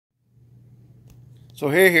So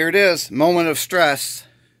here it is, moment of stress.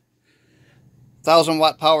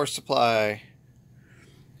 1000-watt power supply.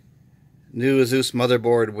 New Asus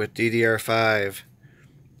motherboard with DDR5.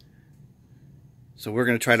 So we're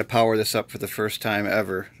going to try to power this up for the first time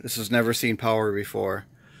ever. This has never seen power before.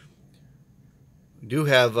 We do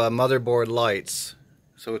have motherboard lights,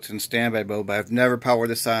 so it's in standby mode, but I've never powered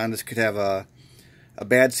this on. This could have a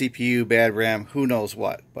bad CPU, bad RAM, who knows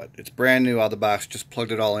what. But it's brand new out of the box. Just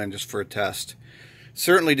plugged it all in just for a test.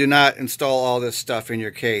 Certainly do not install all this stuff in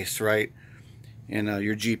your case, right? In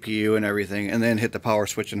your GPU and everything, and then hit the power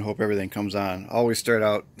switch and hope everything comes on. Always start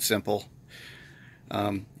out simple.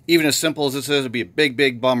 Even as simple as this is, it'd be a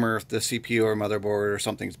big bummer if the CPU or motherboard or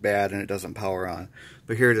something's bad and it doesn't power on.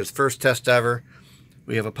 But here it is, first test ever.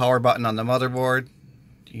 We have a power button on the motherboard.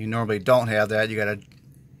 You normally don't have that. You got to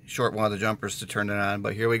short one of the jumpers to turn it on,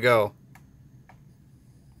 but here we go.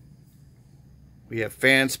 We have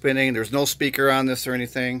fan spinning. There's no speaker on this or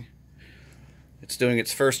anything. It's doing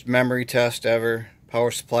its first memory test ever.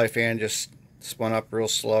 Power supply fan just spun up real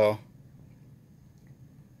slow.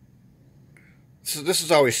 So this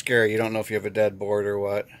is always scary. You don't know if you have a dead board or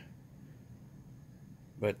what.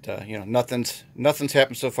 But you know, nothing's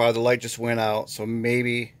happened so far. The light just went out, so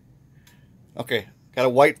maybe. Okay, got a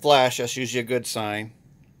white flash. That's usually a good sign.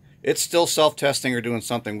 It's still self-testing or doing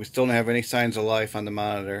something. We still don't have any signs of life on the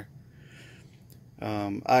monitor.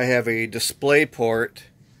 I have a display port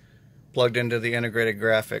plugged into the integrated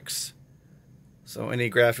graphics. So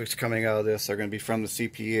any graphics coming out of this are going to be from the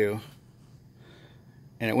CPU.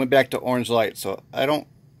 And it went back to orange light, so I don't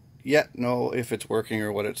yet know if it's working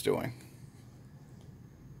or what it's doing.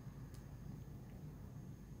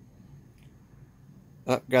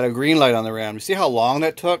 Got a green light on the RAM. You see how long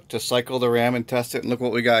that took to cycle the RAM and test it? And look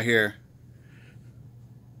what we got here.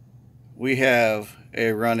 We have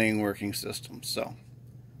a running working system. So,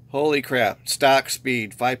 holy crap. Stock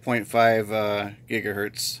speed, 5.5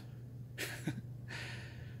 gigahertz.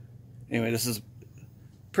 Anyway, this is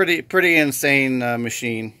pretty insane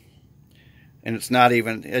machine. And it's not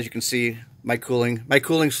even, as you can see, my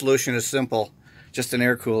cooling solution is simple. Just an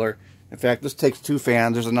air cooler. In fact, this takes 2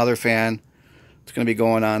 fans. There's another fan. It's going to be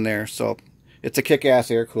going on there. So it's a kick-ass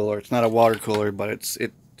air cooler. It's not a water cooler, but it's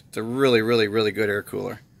a really good air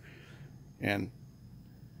cooler. And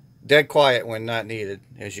dead quiet when not needed,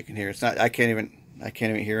 as you can hear. It's not. I can't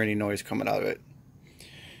even hear any noise coming out of it.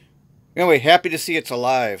 Anyway, happy to see it's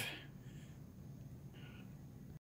alive.